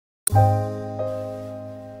Hi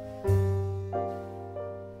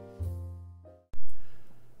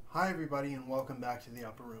everybody, and welcome back to the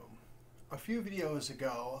Upper Room. A few videos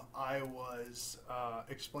ago I was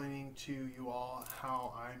explaining to you all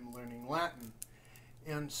how I'm learning Latin,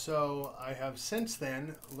 and so I have since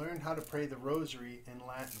then learned how to pray the Rosary in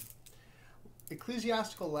Latin.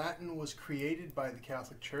 Ecclesiastical Latin was created by the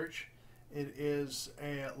Catholic Church. It is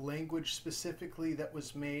a language specifically that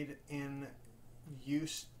was made in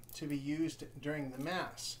use to be used during the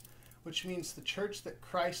Mass, which means the church that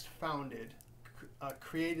Christ founded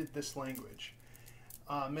created this language.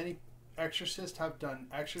 Many exorcists have done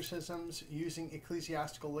exorcisms using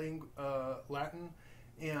ecclesiastical Latin,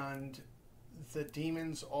 and the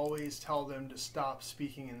demons always tell them to stop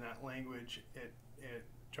speaking in that language. It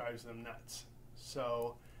drives them nuts.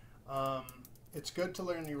 So it's good to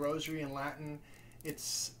learn your rosary in Latin.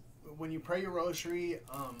 It's when you pray your rosary,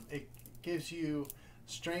 it gives you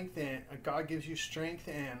strength, and God gives you strength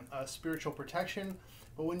and spiritual protection.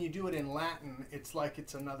 But when you do it in Latin, it's like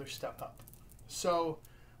it's another step up. So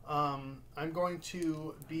I'm going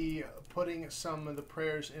to be putting some of the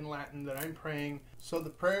prayers in Latin that I'm praying. So the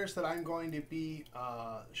prayers that I'm going to be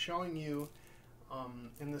showing you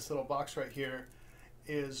in this little box right here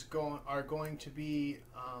are going to be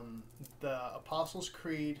the Apostles'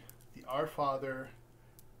 Creed, the Our Father,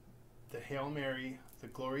 the Hail Mary, the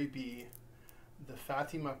Glory Be, the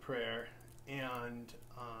Fatima prayer, and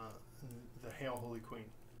the Hail Holy Queen.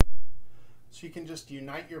 So you can just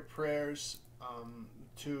unite your prayers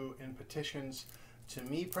in petitions to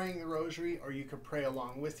me praying the Rosary, or you could pray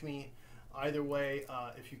along with me. Either way,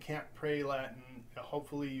 if you can't pray Latin,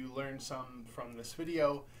 hopefully you learn some from this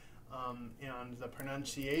video, and the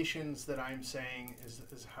pronunciations that I'm saying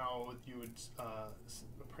is how you would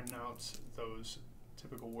pronounce those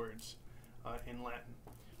typical words in Latin.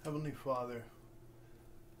 Heavenly Father,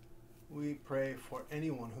 we pray for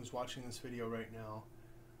anyone who's watching this video right now,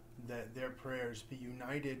 that their prayers be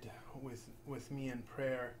united with me in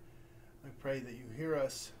prayer. I pray that you hear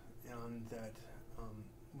us, and that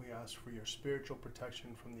we ask for your spiritual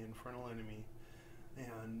protection from the infernal enemy,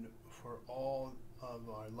 and for all of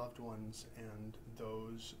our loved ones and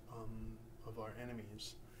those of our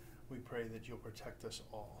enemies. We pray that you'll protect us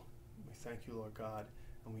all. We thank you, Lord God,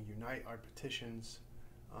 and we unite our petitions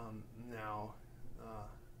now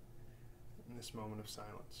in this moment of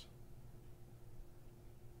silence.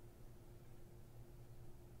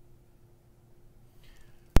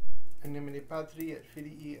 In nomine Patri et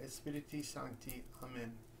Filii et Spiritus Sancti.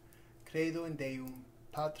 Amen. Credo in Deum,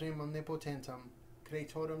 Patrem omnipotentem,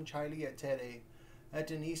 Creatorum caeli et terrae,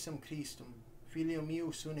 et in isum Christum, Filium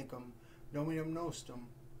eius unicum, Dominum nostrum,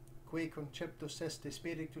 quae conceptus est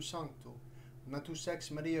Spiritus Sancto, natus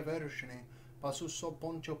ex Maria Virgine, passus sub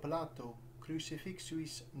Pontio Pilato,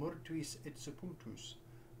 crucifixuis, mortuis et sepultus,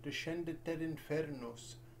 descendet ter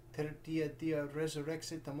infernos, tertia dia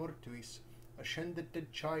resurrexit a mortuis, ascendet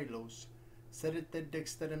ad caelos, sedet ad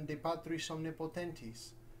dexterem de Patris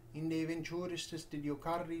omnipotentis, inde venturis est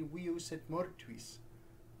diocari vius et mortuis.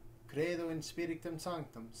 Credo in Spiritum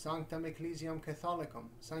Sanctum, Sanctam Ecclesiam Catholicum,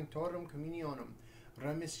 Sanctorum Communionem,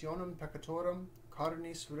 remissionem peccatorum,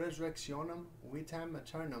 carnis resurrectionem, vitam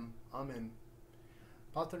aeternam. Amen.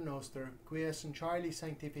 Pater noster, qui es in caeli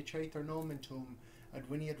sanctificetur nomen tuum,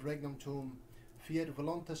 adveniat regnum tuum, fiat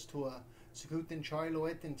voluntas tua, sicut in caelo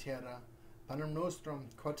et in terra. Panem nostrum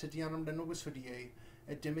quotidianum da nobis hodie,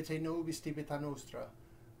 et dimitte nobis debita nostra,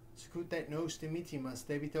 sicut et nos dimittimus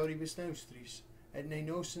debitoribus nostris, et ne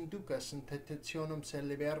nos inducas in tentationem, sed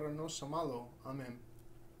libera nos a malo. Amen.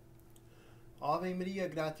 Ave Maria,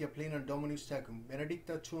 gratia plena, Dominus tecum,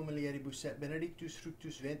 benedicta tua mulieribus et benedictus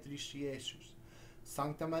fructus ventris Iesus.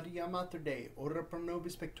 Sancta Maria, Mater Dei, ora pro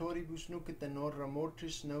nobis pectoribus nunc et in hora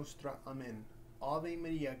mortis nostra. Amen. Ave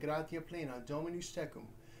Maria, gratia plena, Dominus tecum,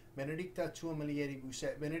 benedicta tua mulieribus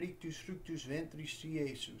et benedictus fructus ventris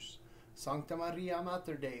Iesus. Sancta Maria,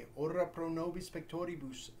 Mater Dei, ora pro nobis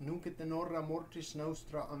pectoribus nunc et in hora mortis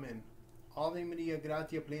nostra. Amen. Ave Maria,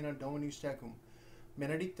 gratia plena, Dominus tecum,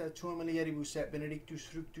 benedicta tua mulieribus et benedictus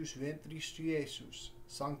fructus ventris Iesus.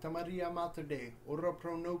 Sancta Maria, Mater Dei, ora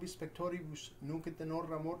pro nobis pectoribus nunc et in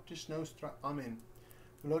hora mortis nostra. Amen.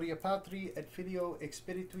 Gloria Patri et Filio et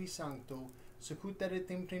Spiritui Sancto, sicut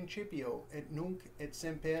erat in principio et nunc et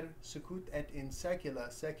semper, sicut et in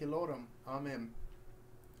saecula saeculorum. Amen.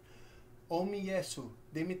 O mi Iesu,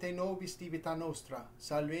 dimitte nobis divita nostra,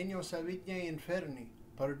 salvenios a vignae inferni,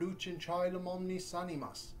 perduc in caelum omnis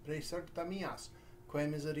animas, praeserta mias, quae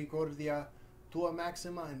misericordia tua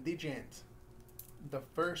maxima indigent. The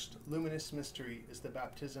first luminous mystery is the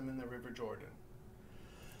baptism in the river Jordan.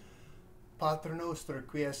 Pater noster,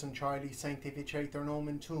 qui es in caeli, sanctificetur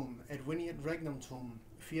nomen tuum, et veniet regnum tuum,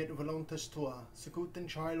 fiat voluntas tua, sicut in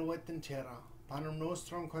caelo et in terra. Panem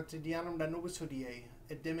nostrum quotidianum da nobis hodie,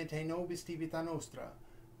 et dimitte nobis debita nostra,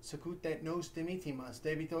 sicut et nos dimittimus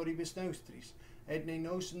debitoribus nostris, et ne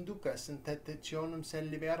nos inducas in tentationem, sed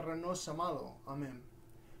libera nos a malo. Amen.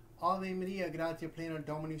 Ave Maria, gratia plena,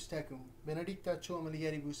 Dominus tecum, benedicta tu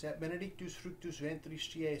mulieribus, et benedictus fructus ventris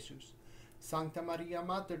Iesus. Sancta Maria,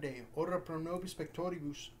 Mater Dei, ora pro nobis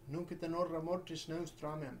pectoribus, nunc et in hora mortis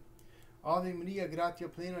nostra. Amen. Ave Maria, gratia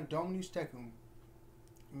plena, Dominus tecum,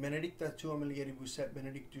 benedicta tu mulieribus, et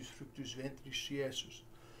benedictus fructus ventris Iesus.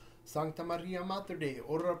 Sancta Maria, Mater Dei,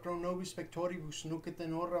 ora pro nobis pectoribus, nunc et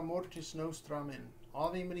in hora mortis nostra. Amen.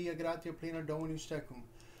 Ave Maria, gratia plena, Dominus tecum,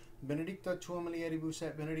 benedicta tu mulieribus,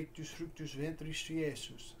 et benedictus fructus ventris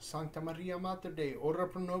Iesus. Sancta Maria, Mater Dei, ora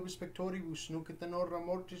pro nobis pectoribus, nunc et in hora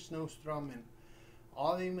mortis nostra. Amen.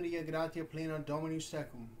 Ave Maria, gratia plena, Dominus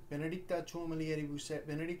tecum, benedicta tu mulieribus, et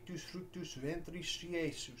benedictus fructus ventris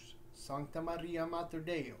Iesus. Sancta Maria, Mater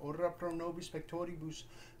Dei, ora pro nobis pectoribus,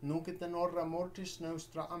 nunc et in hora mortis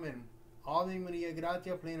nostra. Amen. Ave Maria,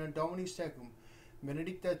 gratia plena, Dominus tecum,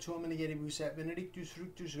 benedicta tu mulieribus, et benedictus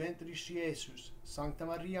fructus ventris Iesus. Sancta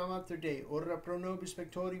Maria, Mater Dei, ora pro nobis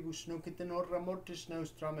pectoribus, nunc et in hora mortis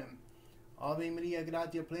nostra. Amen. Ave Maria,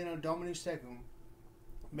 gratia plena, Dominus tecum,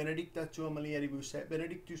 benedicta tu mulieribus, et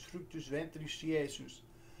benedictus fructus ventris Iesus.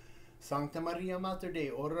 Sancta Maria, Mater Dei,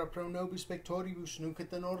 ora pro nobis pectoribus, nunc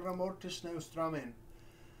et in hora mortis nostra. Amen.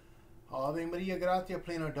 Ave Maria, gratia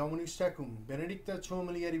plena, Dominus tecum, benedicta tu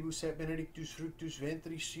mulieribus, et benedictus fructus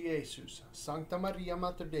ventris Iesus. Sancta Maria,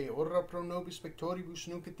 Mater Dei, ora pro nobis pectoribus,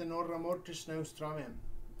 nunc et in hora mortis nostra. Amen.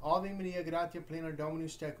 Ave Maria, gratia plena,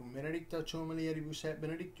 Dominus tecum, benedicta tu mulieribus, et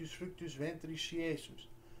benedictus fructus ventris Iesus.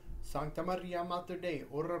 Sancta Maria, Mater Dei,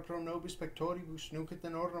 ora pro nobis pectoribus, nunc et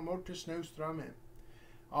in hora mortis nostra. Amen.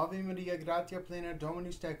 Ave Maria, gratia plena,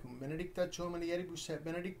 Dominus tecum, benedicta tu mulieribus, et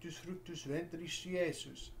benedictus fructus ventris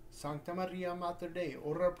Iesus. Sancta Maria, Mater Dei,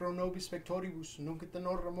 ora pro nobis pectoribus, nunc et in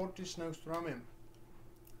hora mortis nostra. Amen.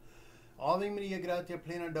 Ave Maria, gratia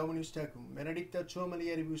plena, Dominus tecum, benedicta tu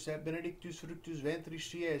mulieribus, et benedictus fructus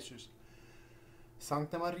ventris Iesus.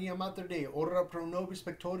 Sancta Maria, Mater Dei, ora pro nobis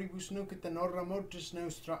pectoribus, nunc et in hora mortis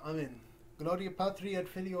nostra. Amen. Gloria Patri et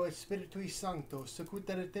Filio et Spiritui Sancto, sicut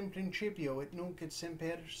erat in principio et nunc et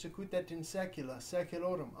semper, sicut et in saecula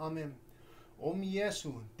saeculorum. Amen. O mi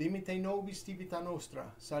Iesu, dimitte nobis debita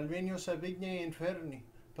nostra, salve nos a vignae inferni,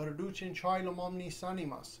 perduce in caelum omnis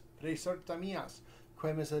animas, praeserta mias,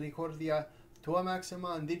 quae misericordia tua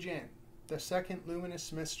maxima indigent. The second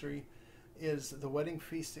luminous mystery is the wedding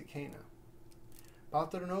feast at Cana.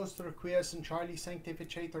 Pater noster, qui es in caeli,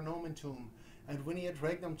 sanctificetur nomen tuum, et veniet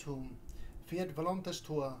regnum tuum, fiat voluntas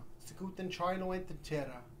tua, sicut in caelo et in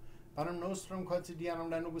terra. Panem nostrum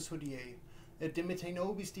quotidianum da nobis hodie, et dimitte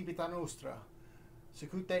nobis debita nostra,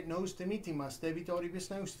 sicut et nos dimittimus debitoribus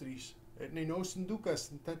nostris, et ne nos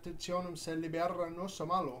inducas in tentationem, sed libera nos a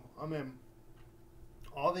malo. Amen.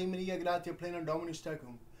 Ave Maria, gratia plena, Dominus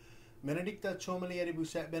tecum, benedicta tu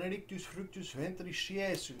mulieribus, et benedictus fructus ventris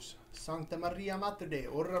Iesus. Sancta Maria, Mater Dei,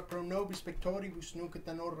 ora pro nobis pectoribus, nunc et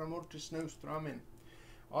in hora mortis nostra. Amen.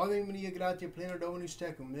 Ave Maria, gratia plena, Dominus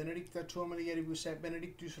tecum, benedicta tu mulieribus, et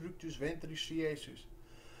benedictus fructus ventris Iesus.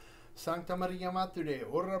 Sancta Maria, Mater Dei,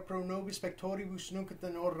 ora pro nobis pectoribus, nunc et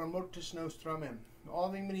in hora mortis nostra. Amen.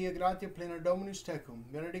 Ave Maria, gratia plena, Dominus tecum,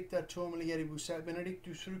 benedicta tu mulieribus, et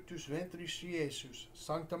benedictus fructus ventris Iesus.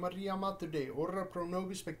 Sancta Maria, Mater Dei, ora pro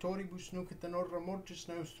nobis pectoribus, nunc et in hora mortis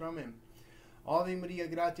nostra. Amen. Ave Maria,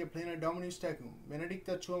 gratia plena, Dominus tecum,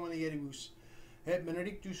 benedicta tu mulieribus, et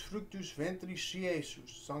benedictus fructus ventris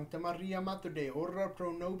Iesus. Sancta Maria, Mater Dei, ora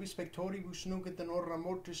pro nobis pectoribus, nunc et in hora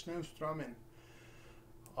mortis nostra. Amen.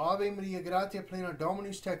 Ave Maria, gratia plena,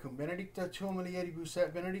 Dominus tecum, benedicta tu mulieribus,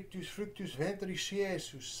 et benedictus fructus ventris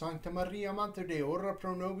Iesus. Sancta Maria, Mater Dei, ora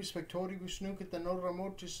pro nobis pectoribus, nunc et in hora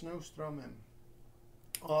mortis nostra. Amen.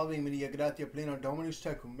 Ave Maria, gratia plena, Dominus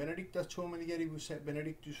tecum, benedicta tu mulieribus, et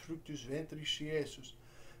benedictus fructus ventris Iesus.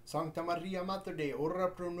 Sancta Maria, Mater Dei, ora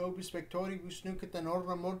pro nobis pectoribus, nunc et in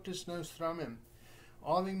hora mortis nostra. Amen.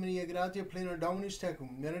 Ave Maria, gratia plena, Dominus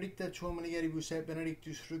tecum, benedicta tu mulieribus, et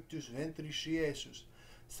benedictus fructus ventris Iesus.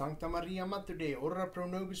 Sancta Maria, Mater Dei, ora pro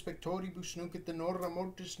nobis pectoribus, nunc et in hora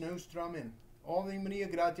mortis nostra. Amen. Ave Maria,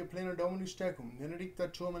 gratia plena, Dominus tecum, benedicta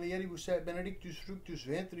tu mulieribus, et benedictus fructus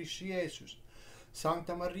ventris Iesus.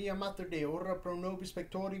 Sancta Maria, Mater Dei, ora pro nobis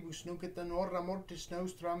pectoribus, nunc et in hora mortis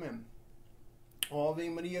nostra. Amen. Ave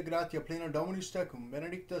Maria, gratia plena, Dominus tecum,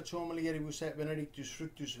 benedicta tu mulieribus, et benedictus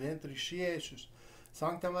fructus ventris Iesus.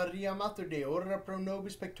 Sancta Maria, Mater Dei, ora pro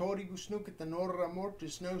nobis pectoribus, nunc et in hora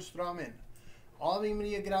mortis nostra. Amen. Ave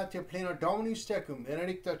Maria, gratia plena, Dominus tecum,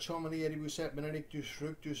 benedicta tu mulieribus et benedictus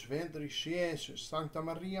fructus ventris Iesus. Sancta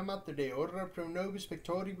Maria, Mater Dei, ora pro nobis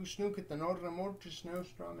pectoribus nunc et in hora mortis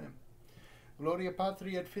nostra. Amen. Gloria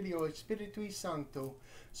Patri et Filio et Spiritui Sancto,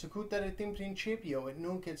 sicut erat in principio et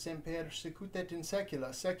nunc et semper, sicut et in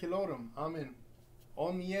saecula saeculorum. Amen.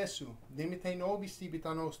 O mi Iesu, dimite nobis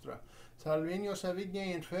tibita nostra, salvenios a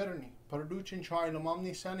vignae inferni, produce in caelum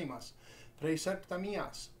omnis animas, praeserta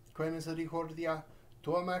mias, quae misericordia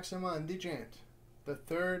tua maxima indigent. The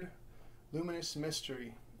third luminous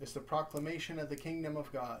mystery is the proclamation of the kingdom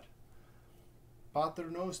of God.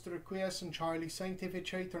 Pater noster, qui es in caeli,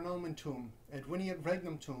 sanctificetur nomen tuum, et veniat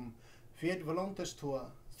regnum tuum, fiat voluntas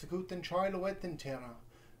tua, sicut in caelo et in terra.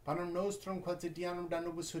 Panem nostrum quotidianum da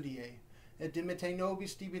nobis hodie, et dimitte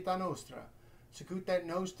nobis debita nostra, sicut et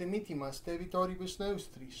nos dimittimus debitoribus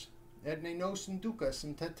nostris, et ne nos inducas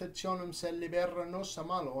in tentationem, sed libera nos a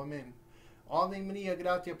malo. Amen. Ave Maria,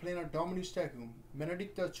 gratia plena, Dominus tecum,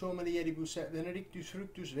 benedicta tu mulieribus et benedictus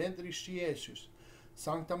fructus ventris Iesus.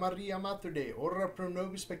 Sancta Maria, Mater Dei, ora pro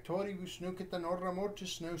nobis pectoribus nunc et in hora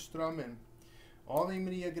mortis nostra. Amen. Ave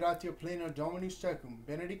Maria, gratia plena, Dominus tecum,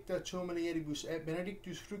 benedicta tu mulieribus et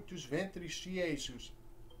benedictus fructus ventris Iesus.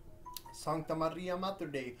 Sancta Maria, Mater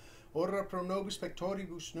Dei, ora pro nobis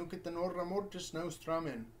pectoribus nunc et in hora mortis nostra.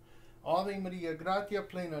 Amen. Ave Maria, gratia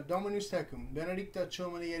plena, Dominus tecum, benedicta tu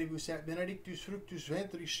mulieribus et benedictus fructus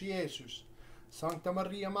ventris Iesus. Sancta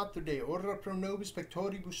Maria, Mater Dei, ora pro nobis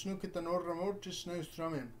pectoribus nunc et in hora mortis nostra.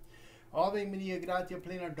 Amen. Ave Maria, gratia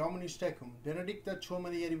plena, Dominus tecum, benedicta tu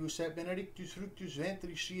mulieribus et benedictus fructus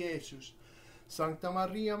ventris Iesus. Sancta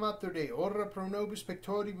Maria, Mater Dei, ora pro nobis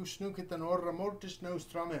pectoribus nunc et in hora mortis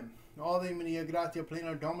nostra. Amen. Ave Maria, gratia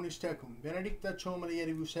plena, Dominus tecum, benedicta tu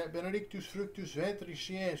mulieribus et benedictus fructus ventris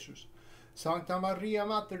Iesus. Sancta Maria,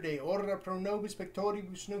 Mater Dei, ora pro nobis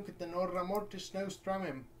pectoribus nunc et in hora mortis nostra.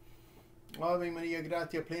 Amen. Ave Maria,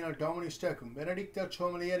 gratia plena, Dominus tecum, benedicta tu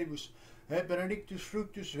mulieribus et benedictus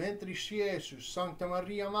fructus ventris Iesus. Sancta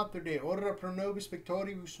Maria, Mater Dei, ora pro nobis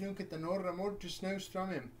pectoribus nunc et in hora mortis nostra.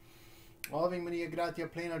 Amen. Ave Maria, gratia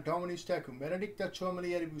plena, Dominus tecum, benedicta tu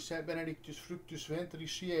mulieribus et benedictus fructus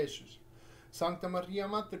ventris Iesus. Sancta Maria,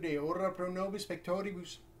 Mater Dei, ora pro nobis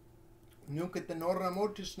pectoribus nunc et in hora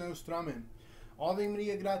mortis nostra. Amen. Ave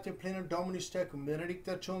Maria, gratia plena, Dominus tecum,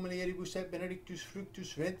 benedicta tu mulieribus et benedictus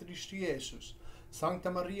fructus ventris Iesus.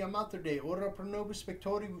 Sancta Maria, Mater Dei, ora pro nobis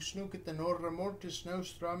pectoribus nunc et in hora mortis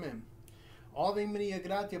nostra. Amen. Ave Maria,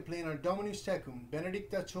 gratia plena, Dominus tecum,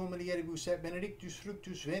 benedicta tu mulieribus et benedictus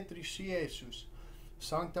fructus ventris Iesus.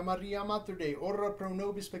 Sancta Maria, Mater Dei, ora pro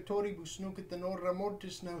nobis pectoribus nunc et in hora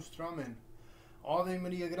mortis nostra. Amen. Ave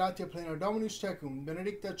Maria, gratia plena, Dominus tecum,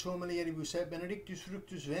 benedicta tu mulieribus et benedictus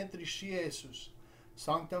fructus ventris Iesus.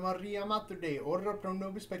 Sancta Maria, Mater Dei, ora pro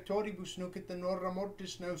nobis pectoribus nunc et in hora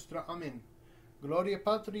mortis nostra. Amen. Gloria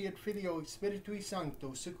Patri et Filio et Spiritui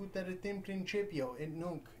Sancto, sicut erat in principio et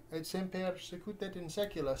nunc et semper, sicut et in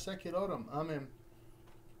saecula saeculorum. Amen.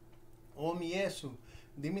 O mi Iesu,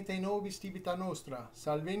 dimite nobis tibita nostra,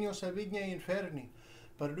 salvenios a vignae inferni,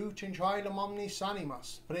 produce in caelum omnis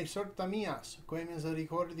animas, praeserta mias, quae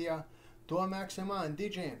misericordia tua maxima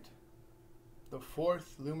indigent. The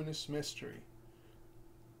fourth luminous mystery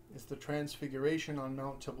is the Transfiguration on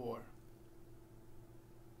Mount Tabor.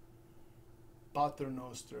 Pater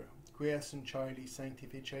noster, qui es in caeli,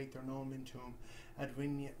 sanctificetur nomen tuum,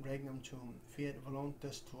 adveniat regnum tuum, fiat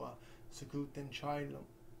voluntas tua, sicut in caelum.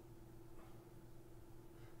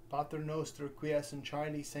 Pater noster, qui es in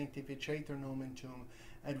caeli, sanctificetur nomen tuum,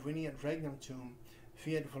 adveniat regnum tuum,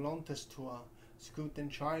 fiat voluntas tua, sicut in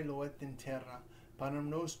caelo et in terra. Panem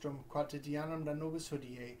nostrum quotidianum da nobis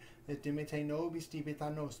hodie, et dimitte nobis debita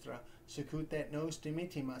nostra, sicut et nos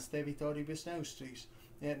dimittimus debitoribus nostris,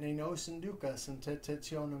 et ne nos inducas in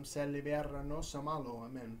tentationem, sed libera nos a malo.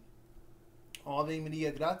 Amen. Ave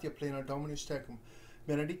Maria, gratia plena, Dominus tecum,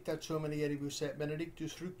 benedicta tu mulieribus et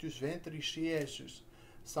benedictus fructus ventris Iesus.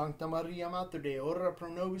 Sancta Maria, Mater Dei, ora pro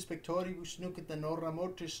nobis pectoribus nunc et in hora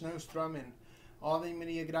mortis nostra. Amen. Ave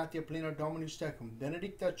Maria, gratia plena, Dominus tecum,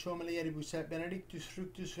 benedicta tu mulieribus et benedictus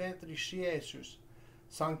fructus ventris Iesus.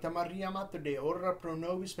 Sancta Maria, Mater Dei, ora pro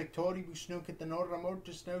nobis pectoribus nunc et in hora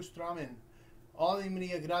mortis nostra. Amen. Ave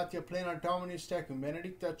Maria, gratia plena, Dominus tecum,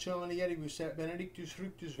 benedicta tu mulieribus et benedictus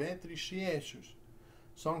fructus ventris Iesus.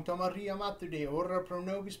 Sancta Maria, Mater Dei, ora pro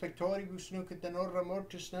nobis pectoribus nunc et in hora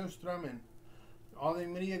mortis nostra. Amen. Ave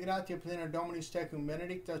Maria, gratia plena, Dominus tecum,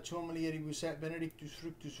 benedicta tu mulieribus et benedictus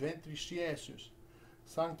fructus ventris Iesus.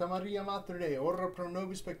 Sancta Maria, Mater Dei, ora pro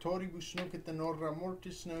nobis pectoribus nunc et in hora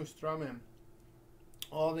mortis nostra. Amen.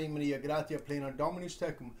 Ave Maria, gratia plena, Dominus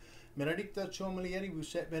tecum, benedicta tu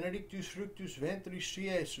mulieribus et benedictus fructus ventris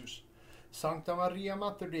Iesus. Sancta Maria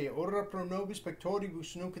Mater Dei, ora pro nobis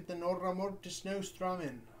pectoribus nunc et in hora mortis nostra.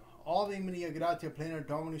 Amen. Ave Maria, gratia plena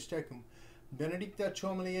Dominus tecum, benedicta tu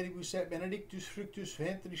mulieribus et benedictus fructus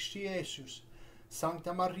ventris Iesus.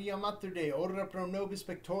 Sancta Maria Mater Dei, ora pro nobis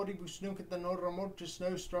pectoribus nunc et in hora mortis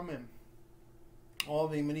nostra. Amen.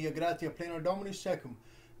 Ave Maria, gratia plena Dominus tecum,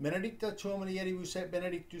 benedicta tu mulieribus et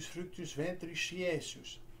benedictus fructus ventris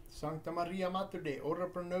Iesus. Sancta Maria Mater Dei, ora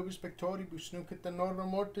pro nobis pectoribus nunc et in hora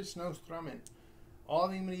mortis nostra. Amen.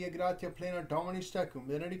 Ave Maria, gratia plena Dominus tecum,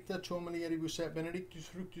 benedicta tu mulieribus et benedictus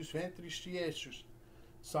fructus ventris Iesus.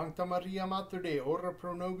 Sancta Maria Mater Dei, ora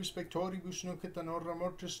pro nobis pectoribus nunc et in hora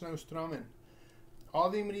mortis nostra. Amen.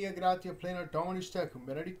 Ave Maria, gratia plena Dominus tecum,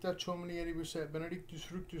 benedicta tu mulieribus et benedictus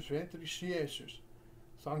fructus ventris Iesus.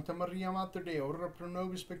 Sancta Maria Mater Dei, ora pro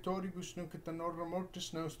nobis pectoribus nunc et in hora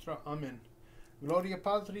mortis nostra. Amen. Gloria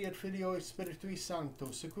Patri et Filio et Spiritui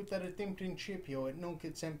Sancto, sicut erat in principio et nunc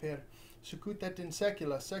et semper, sicut et in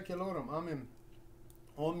saecula saeculorum. Amen.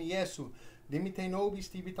 O mi Iesu, dimite nobis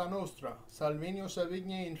debita nostra, salvenios a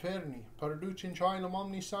vigne inferni, perduc in caelum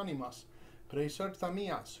omnis animas, praeserta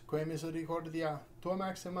mias, quae misericordia tua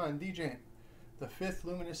maxima indigent. The fifth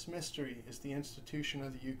luminous mystery is the institution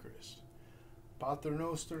of the Eucharist. Pater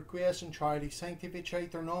noster, qui es in caeli,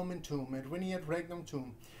 sanctificetur nomen tuum, et veniet regnum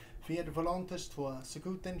tuum, fiat voluntas tua,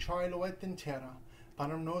 sicut in caelo et in terra.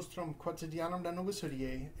 Panem nostrum quotidianum da nobis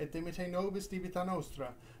hodie, et dimite nobis debita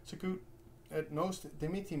nostra, sicut et nos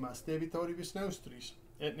dimitimas debitoribus nostris,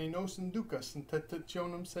 et ne nos inducas in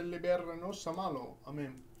tentationem, sed libera nos a malo.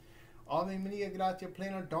 Amen. Ave Maria, gratia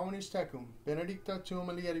plena Dominus tecum, benedicta tu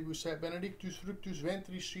mulieribus et benedictus fructus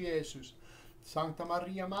ventris Iesus. Sancta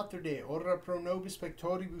Maria Mater Dei, ora pro nobis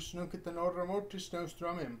pectoribus nunc et in hora mortis nostra.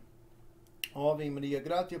 Amen. Ave Maria,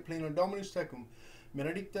 gratia plena Dominus tecum,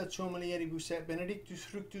 benedicta tu mulieribus et benedictus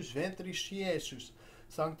fructus ventris Iesus.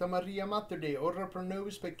 Sancta Maria Mater Dei, ora pro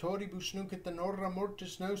nobis pectoribus nunc et in hora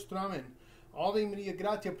mortis nostra. Amen. Ave Maria,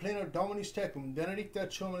 gratia plena Dominus tecum, benedicta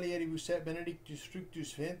tu mulieribus et benedictus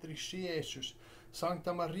fructus ventris Iesus.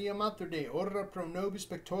 Sancta Maria Mater Dei, ora pro nobis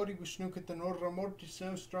pectoribus nunc et in hora mortis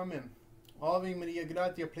nostra. Amen. Ave Maria,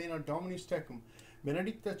 gratia plena Dominus tecum,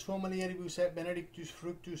 benedicta tu mulieribus et benedictus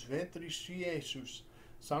fructus ventris Iesus.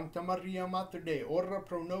 Sancta Maria Mater Dei, ora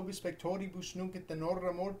pro nobis pectoribus nunc et in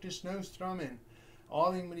hora mortis nostra. Amen.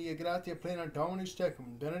 Ave Maria, gratia plena Dominus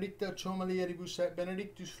tecum, benedicta tu mulieribus et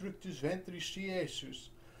benedictus fructus ventris Iesus.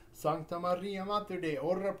 Sancta Maria Mater Dei,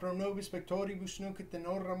 ora pro nobis pectoribus nunc et in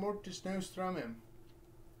hora mortis nostra. Amen.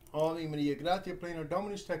 Ave Maria, gratia plena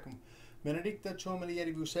Dominus tecum, benedicta tu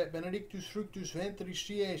mulieribus et benedictus fructus ventris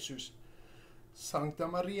Iesus. Sancta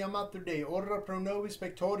Maria Mater Dei, ora pro nobis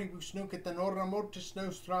pectoribus nunc et in hora mortis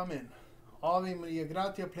nostra. Amen. Ave Maria,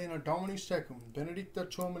 gratia plena Dominus tecum, benedicta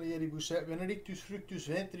tu mulieribus et benedictus fructus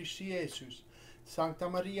ventris Iesus. Sancta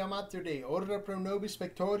Maria Mater Dei, ora pro nobis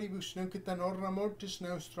pectoribus nunc et in hora mortis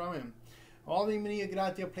nostra. Amen. Ave Maria,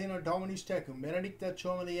 gratia plena Dominus tecum, benedicta tu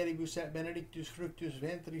mulieribus et benedictus fructus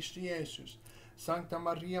ventris Iesus. Sancta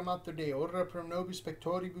Maria Mater Dei, ora pro nobis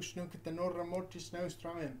pectoribus nunc et in hora mortis nostra.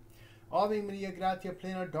 Amen. Ave Maria, gratia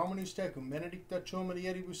plena Dominus tecum, benedicta tu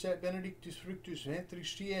mulieribus et benedictus fructus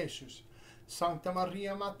ventris Iesus. Sancta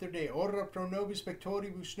Maria Mater Dei, ora pro nobis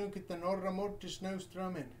pectoribus nunc et in hora mortis nostra.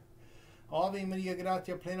 Amen. Ave Maria,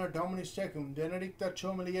 gratia plena Dominus tecum, benedicta tu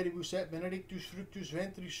mulieribus et benedictus fructus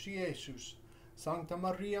ventris Iesus. Sancta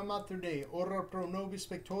Maria Mater Dei, ora pro nobis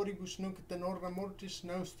pectoribus nunc et in hora mortis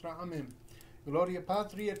nostra. Amen. Gloria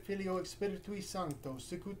Patri et Filio et Spiritui Sancto,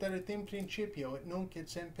 sicut erat in principio et nunc et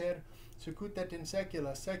semper, sicut et in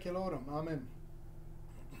saecula saeculorum. Amen.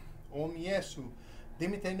 O mi Iesu,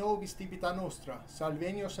 dimite nobis debita nostra,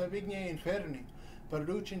 salvenios a vigne inferni,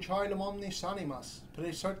 perduc in caelum omnis animas,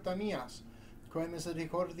 praeserta mias, quae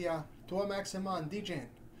misericordia tua maxima indigent.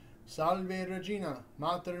 Salve Regina,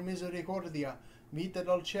 Mater misericordia, vita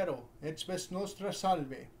dulcero, et spes nostra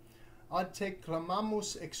salve. Ad te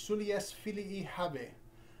clamamus exulies filii habe,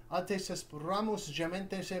 ad te suspiramus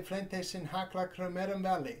gementes et flentes in hac lacrimarum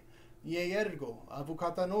valle, ie ergo,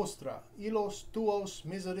 avocata nostra, illos tuos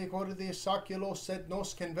misericordiae saculos et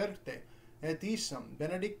nos converte, et isam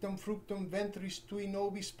benedictum fructum ventris tui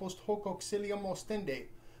nobis post hoc auxilium ostende,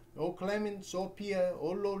 o clemens, o pia,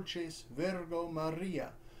 o dulcis, Virgo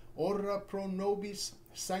Maria, ora pro nobis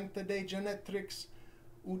sancta Dei genetrix,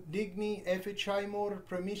 ut digni efficaemur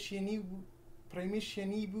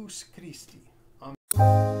promissionibus Christi.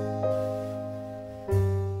 Amen.